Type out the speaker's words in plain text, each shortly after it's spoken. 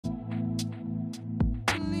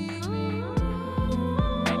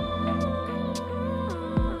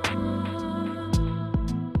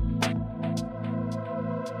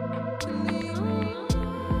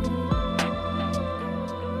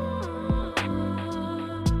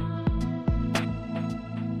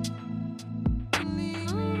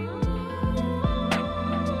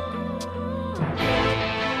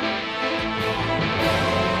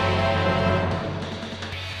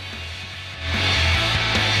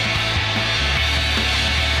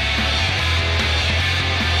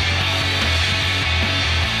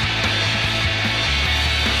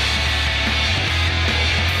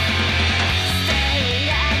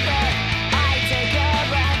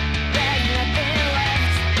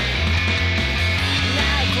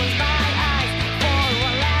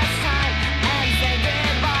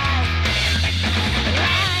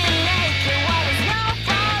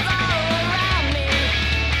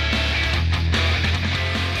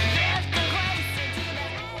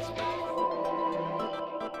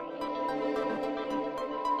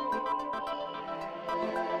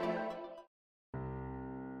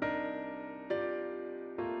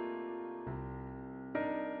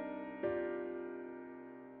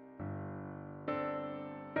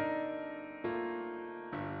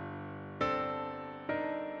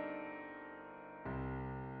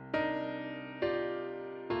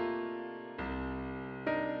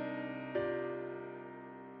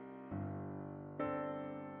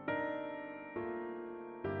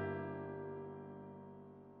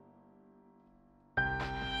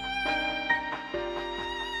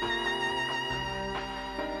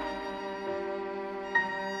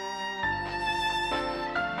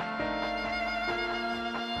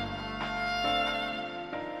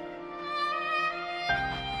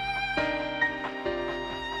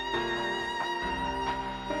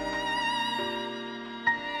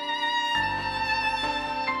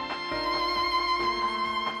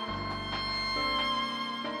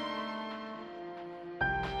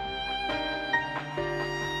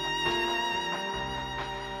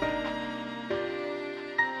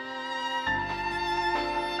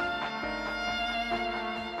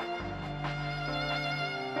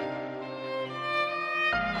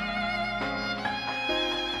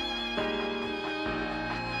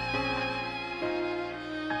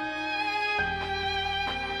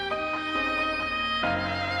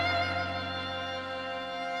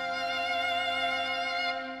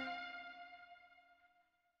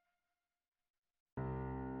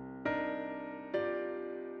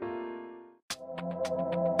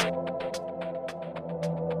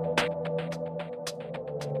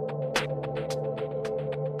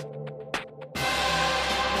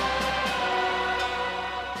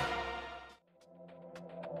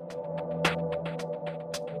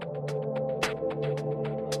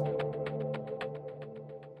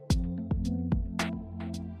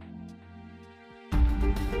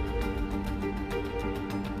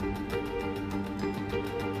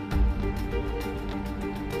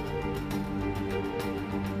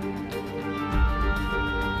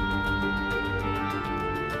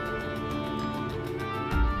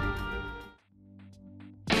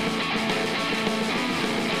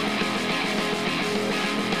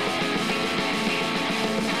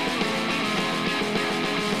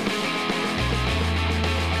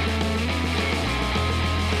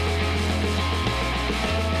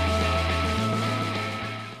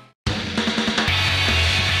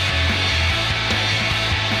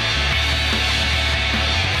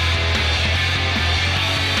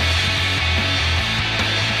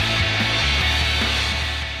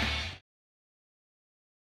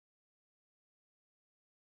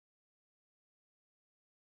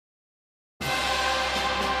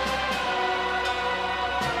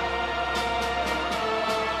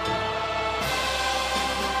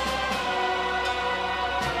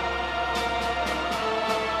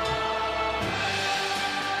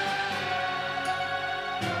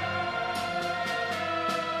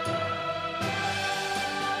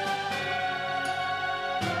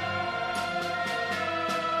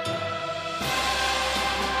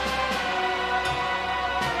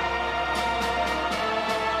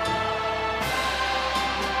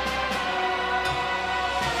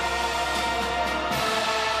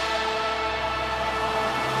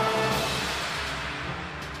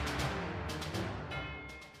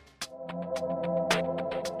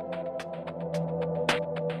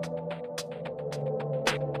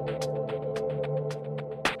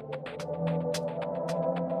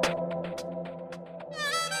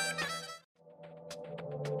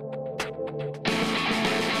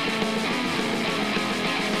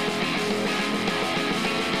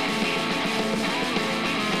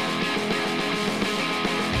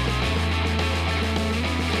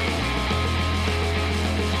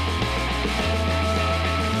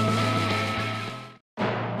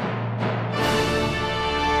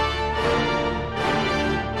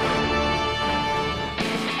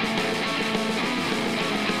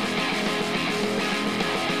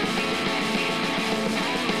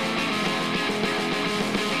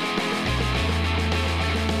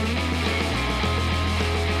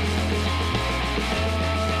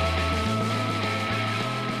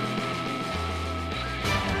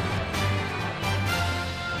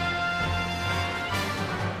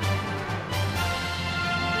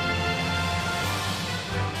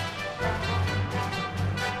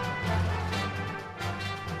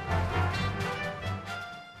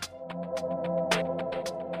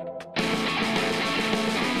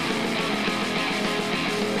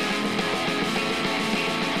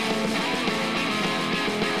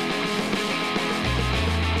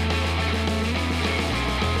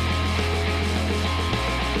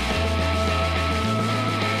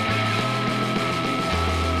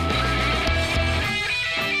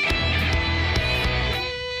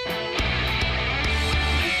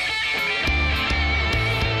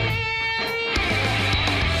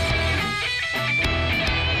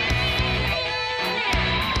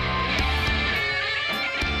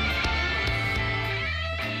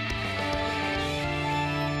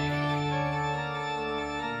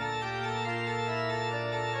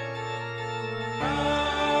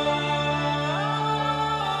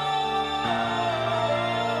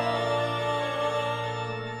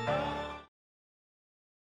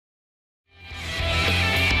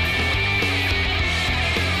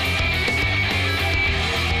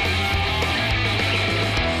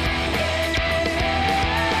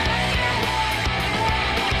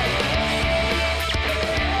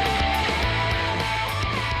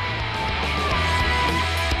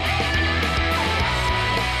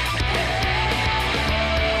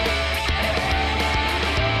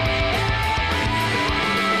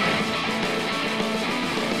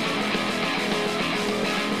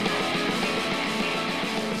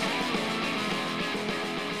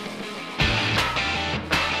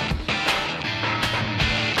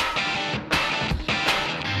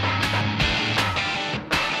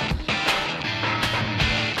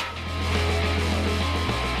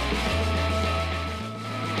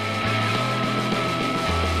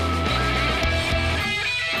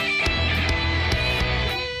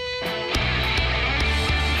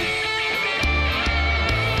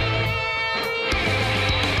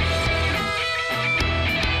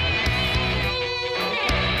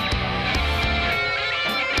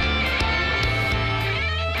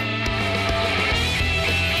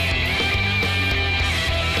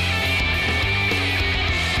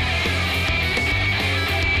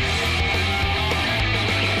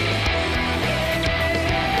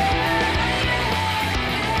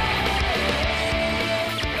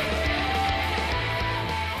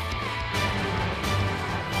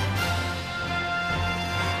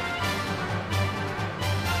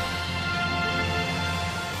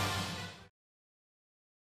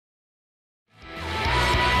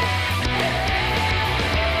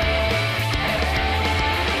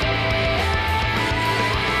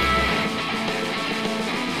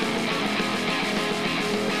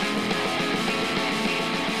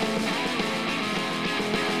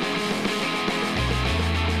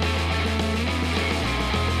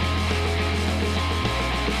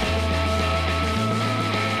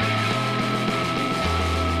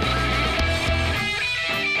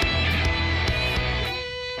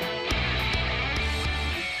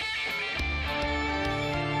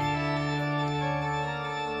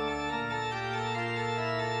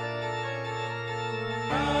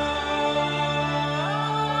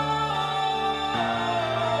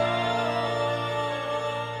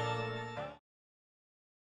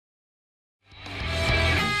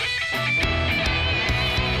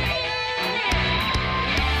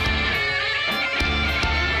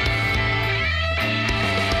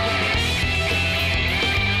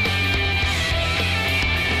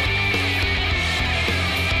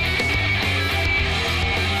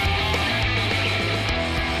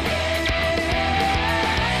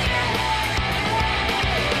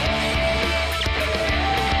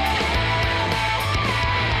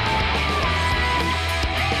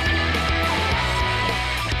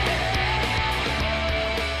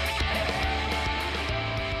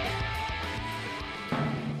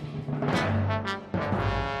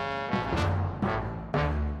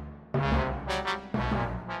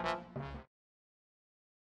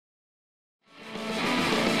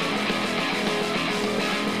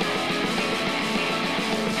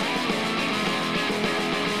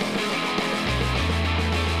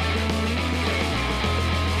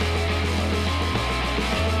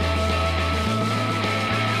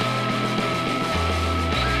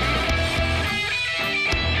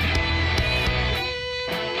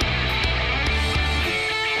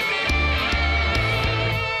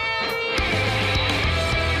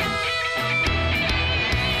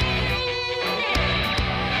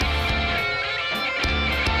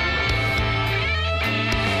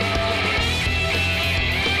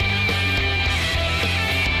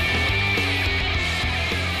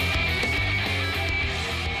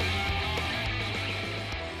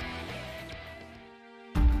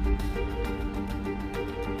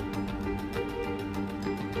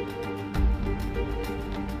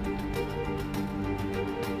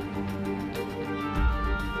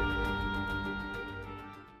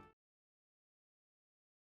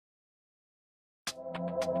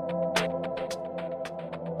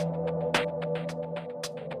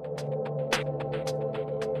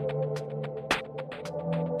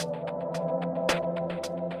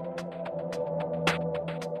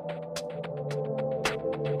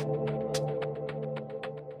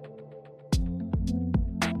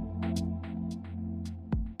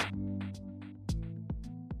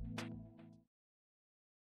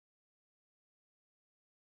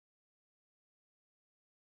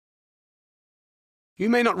You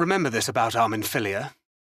may not remember this about Arminfilia,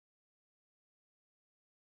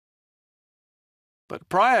 but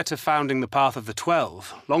prior to founding the Path of the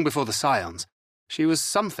 12, long before the Scions, she was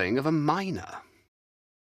something of a miner.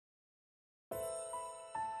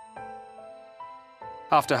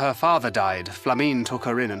 After her father died, Flamine took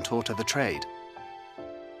her in and taught her the trade.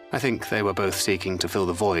 I think they were both seeking to fill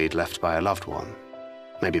the void left by a loved one.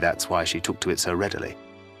 Maybe that's why she took to it so readily.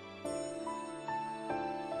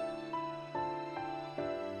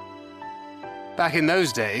 Back in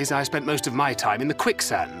those days, I spent most of my time in the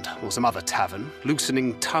Quicksand, or some other tavern,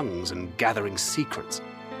 loosening tongues and gathering secrets.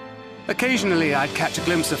 Occasionally, I'd catch a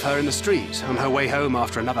glimpse of her in the street, on her way home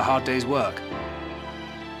after another hard day's work.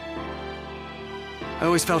 I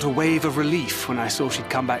always felt a wave of relief when I saw she'd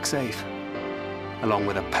come back safe, along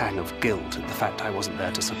with a pang of guilt at the fact I wasn't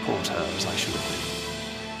there to support her as I should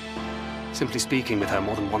have been. Simply speaking with her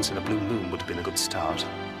more than once in a blue moon would have been a good start,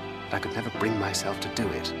 but I could never bring myself to do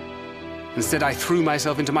it. Instead, I threw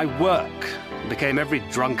myself into my work and became every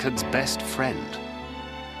drunkard's best friend.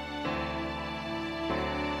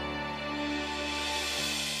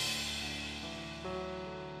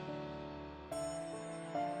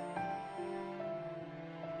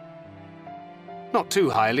 Not too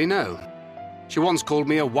highly, no. She once called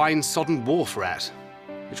me a wine-sodden wharf rat,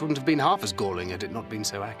 which wouldn't have been half as galling had it not been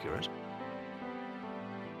so accurate.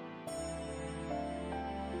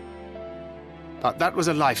 But that was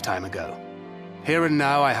a lifetime ago. Here and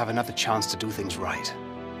now, I have another chance to do things right,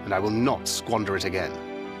 and I will not squander it again.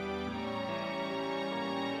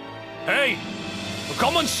 Hey!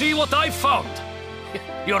 Come and see what I found!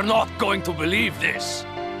 You're not going to believe this!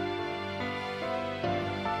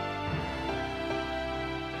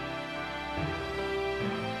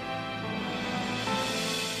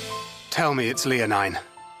 Tell me it's Leonine.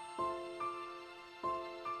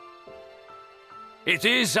 It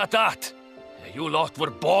is at that. You lot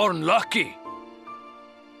were born lucky.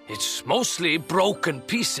 It's mostly broken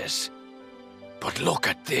pieces. But look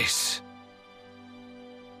at this.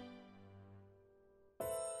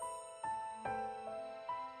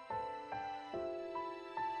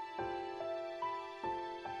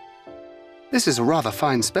 This is a rather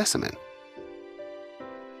fine specimen.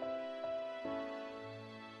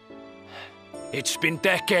 It's been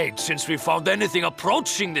decades since we found anything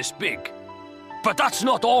approaching this big. But that's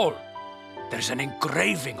not all. There's an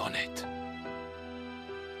engraving on it.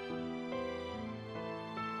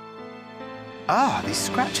 Ah, these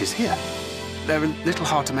scratches here. They're a little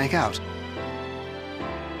hard to make out.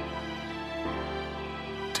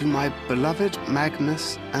 To my beloved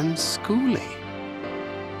Magnus and Schoolie.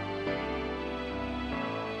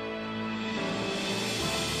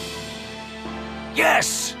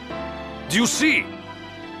 Yes! Do you see?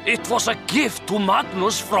 It was a gift to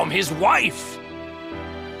Magnus from his wife.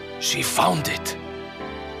 She found it.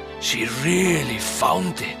 She really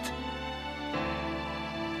found it.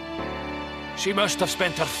 She must have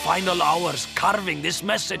spent her final hours carving this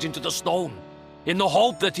message into the stone, in the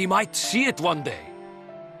hope that he might see it one day.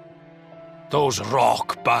 Those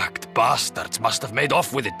rock-backed bastards must have made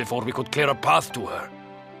off with it before we could clear a path to her.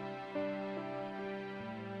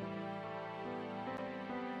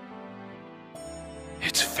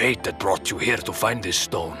 It's fate that brought you here to find this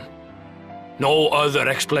stone. No other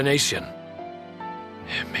explanation.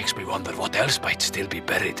 It makes me wonder what else might still be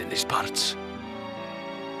buried in these parts.